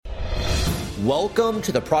Welcome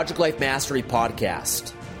to the Project Life Mastery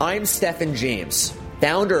Podcast. I'm Stephen James,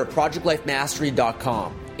 founder of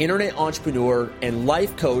ProjectLifeMastery.com, internet entrepreneur and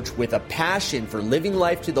life coach with a passion for living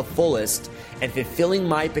life to the fullest and fulfilling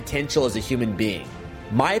my potential as a human being.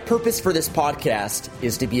 My purpose for this podcast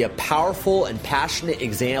is to be a powerful and passionate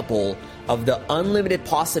example of the unlimited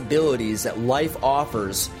possibilities that life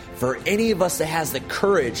offers for any of us that has the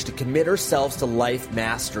courage to commit ourselves to life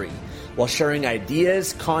mastery, while sharing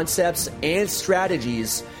ideas, concepts, and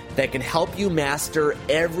strategies that can help you master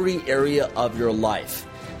every area of your life,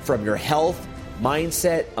 from your health,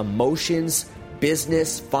 mindset, emotions,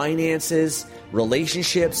 business, finances,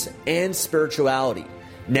 relationships, and spirituality.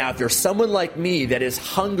 Now, if you're someone like me that is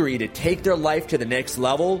hungry to take their life to the next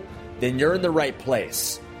level, then you're in the right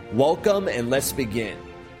place. Welcome, and let's begin.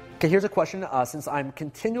 Okay, here's a question. Since I'm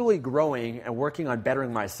continually growing and working on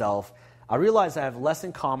bettering myself, I realize I have less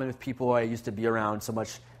in common with people I used to be around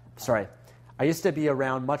I used to be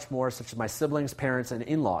around much more, such as my siblings, parents, and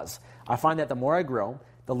in-laws. I find that the more I grow,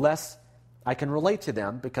 the less I can relate to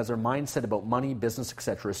them because their mindset about money, business,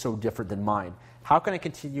 etc. is so different than mine. How can I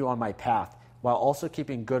continue on my path while also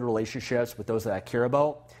keeping good relationships with those that I care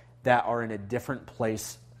about that are in a different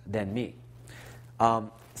place than me?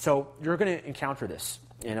 So you're going to encounter this,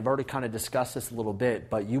 and I've already kind of discussed this a little bit,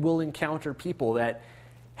 but you will encounter people that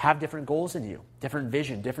have different goals than you, different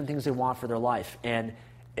vision, different things they want for their life. And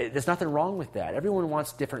there's nothing wrong with that. Everyone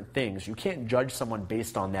wants different things. You can't judge someone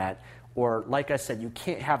based on that. Or like I said, you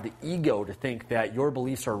can't have the ego to think that your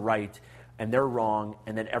beliefs are right and they're wrong,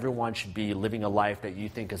 and that everyone should be living a life that you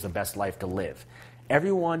think is the best life to live.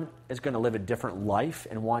 Everyone is going to live a different life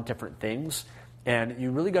and want different things. And you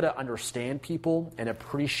really got to understand people and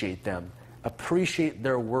appreciate them. Appreciate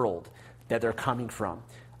their world that they're coming from.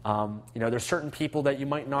 There's certain people that you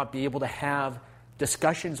might not be able to have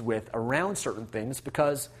discussions with around certain things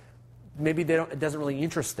because maybe it doesn't really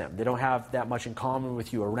interest them. They don't have that much in common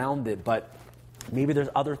with you around it, but maybe there's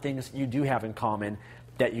other things you do have in common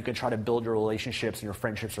that you can try to build your relationships and your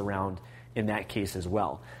friendships around in that case as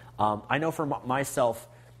well. I know for myself,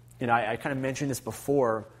 I kind of mentioned this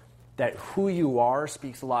before, that who you are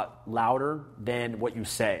speaks a lot louder than what you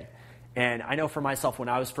say. And I know for myself, when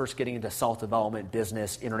I was first getting into self-development,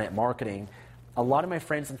 business, internet marketing, a lot of my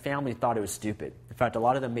friends and family thought it was stupid. In fact, a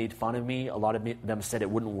lot of them made fun of me. A lot of them said it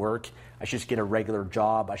wouldn't work. I should just get a regular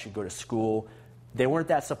job. I should go to school. They weren't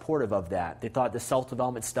that supportive of that. They thought the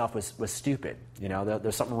self-development stuff was stupid.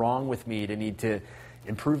 There's something wrong with me to need to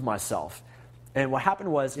improve myself. And what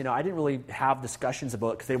happened was, I didn't really have discussions about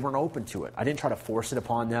it because they weren't open to it. I didn't try to force it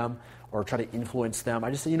upon them or try to influence them.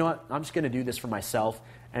 I just said, you know what, I'm just going to do this for myself.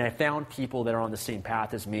 And I found people that are on the same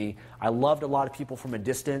path as me. I loved a lot of people from a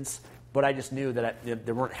distance, but I just knew that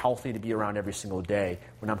they weren't healthy to be around every single day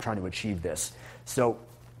when I'm trying to achieve this. So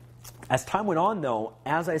as time went on, though,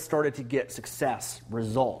 as I started to get success,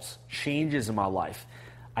 results, changes in my life,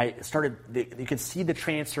 you could see the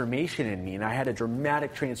transformation in me, and I had a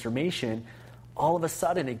dramatic transformation. All of a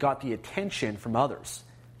sudden, it got the attention from others.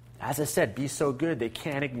 As I said, be so good, they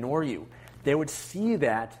can't ignore you. They would see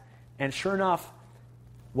that, and sure enough,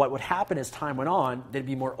 what would happen as time went on, they'd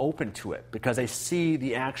be more open to it because they see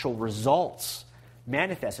the actual results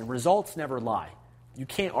manifest, and results never lie. You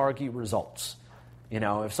can't argue results.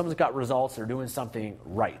 If someone's got results, they're doing something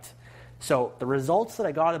right. So the results that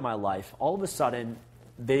I got in my life, all of a sudden,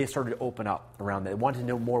 they started to open up around that. They wanted to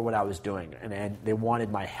know more what I was doing, and they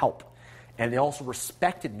wanted my help. And they also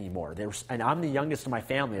respected me more. And I'm the youngest of my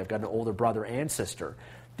family. I've got an older brother and sister.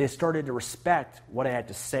 They started to respect what I had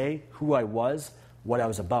to say, who I was, what I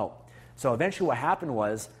was about. So eventually what happened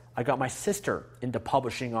was I got my sister into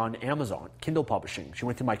publishing on Amazon, Kindle publishing. She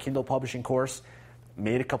went through my Kindle publishing course,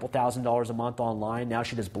 made a couple $1,000s a month online. Now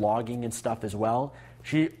she does blogging and stuff as well.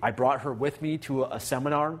 I brought her with me to a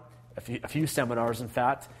seminar, a few seminars in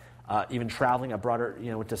fact, even traveling. I brought her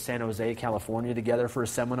went to San Jose, California together for a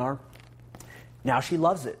seminar. Now she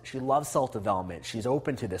loves it. She loves self-development. She's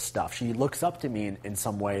open to this stuff. She looks up to me in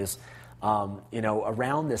some ways,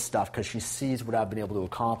 around this stuff because she sees what I've been able to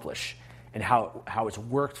accomplish and how it's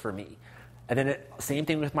worked for me. And then same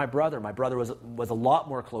thing with my brother. My brother was a lot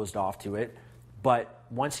more closed off to it, but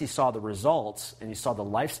once he saw the results and he saw the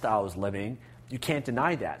lifestyle I was living, you can't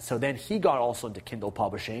deny that. So then he got also into Kindle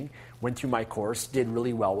publishing, went through my course, did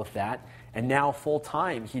really well with that, and now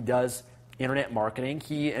full-time he does internet marketing.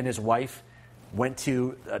 He and his wife went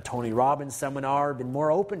to a Tony Robbins seminar, been more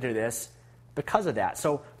open to this because of that.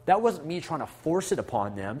 So that wasn't me trying to force it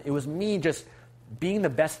upon them. It was me just being the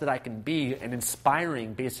best that I can be and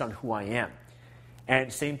inspiring based on who I am.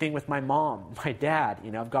 And same thing with my mom, my dad.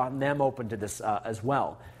 I've gotten them open to this as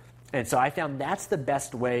well. And so I found that's the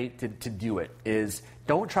best way to do it, is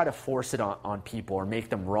don't try to force it on people or make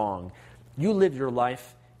them wrong. You live your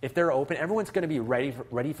life. If they're open, everyone's going to be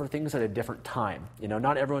ready for things at a different time.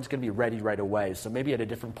 Not everyone's going to be ready right away. So maybe at a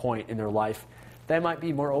different point in their life, they might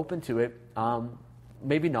be more open to it.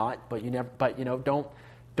 Maybe not, but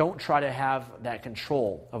don't try to have that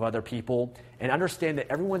control of other people, and understand that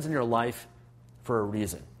everyone's in your life for a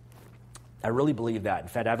reason. I really believe that. In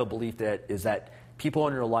fact, I have a belief that people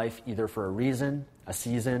in your life either for a reason, a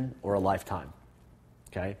season, or a lifetime.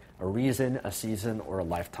 Okay? A reason, a season, or a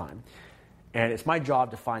lifetime. And it's my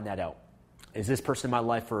job to find that out. Is this person in my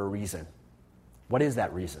life for a reason? What is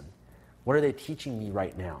that reason? What are they teaching me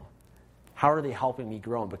right now? How are they helping me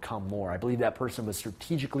grow and become more? I believe that person was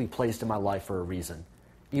strategically placed in my life for a reason.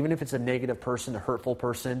 Even if it's a negative person, a hurtful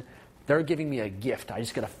person, they're giving me a gift. I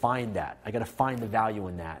just got to find that. I got to find the value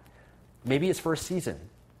in that. Maybe it's for a season.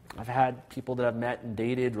 I've had people that I've met and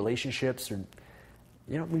dated, relationships, or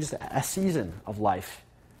just a season of life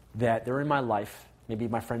that they're in my life. Maybe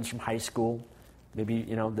my friends from high school, maybe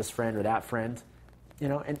this friend or that friend,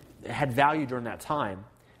 and had value during that time.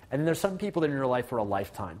 And then there's some people that are in your life for a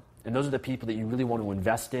lifetime, and those are the people that you really want to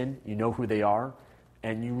invest in. You know who they are,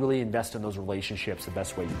 and you really invest in those relationships the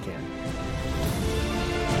best way you can.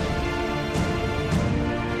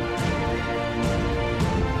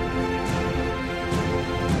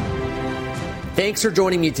 Thanks for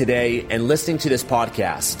joining me today and listening to this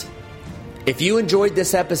podcast. If you enjoyed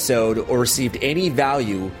this episode or received any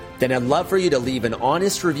value, then I'd love for you to leave an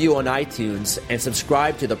honest review on iTunes and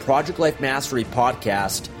subscribe to the Project Life Mastery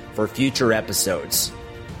podcast for future episodes.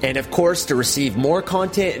 And of course, to receive more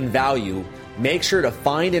content and value, make sure to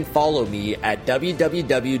find and follow me at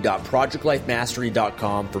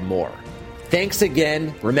www.projectlifemastery.com for more. Thanks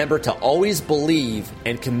again. Remember to always believe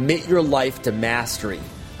and commit your life to mastery.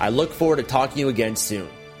 I look forward to talking to you again soon.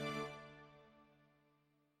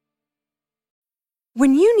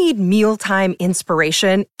 When you need mealtime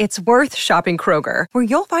inspiration, it's worth shopping Kroger, where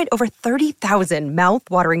you'll find over 30,000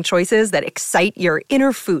 mouth-watering choices that excite your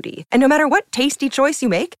inner foodie. And no matter what tasty choice you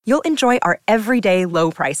make, you'll enjoy our everyday low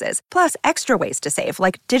prices, plus extra ways to save,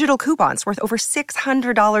 like digital coupons worth over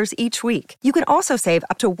 $600 each week. You can also save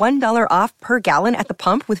up to $1 off per gallon at the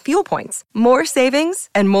pump with fuel points. More savings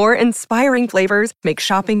and more inspiring flavors make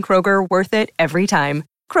shopping Kroger worth it every time.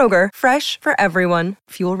 Kroger, fresh for everyone.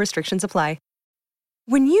 Fuel restrictions apply.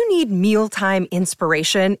 When you need mealtime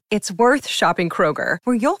inspiration, it's worth shopping Kroger,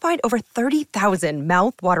 where you'll find over 30,000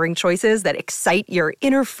 mouth-watering choices that excite your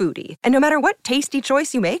inner foodie. And no matter what tasty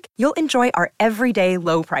choice you make, you'll enjoy our everyday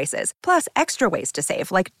low prices, plus extra ways to save,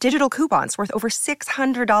 like digital coupons worth over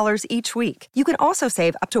 $600 each week. You can also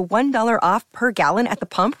save up to $1 off per gallon at the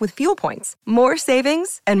pump with fuel points. More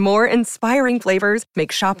savings and more inspiring flavors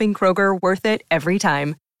make shopping Kroger worth it every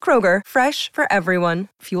time. Kroger, fresh for everyone.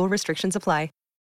 Fuel restrictions apply.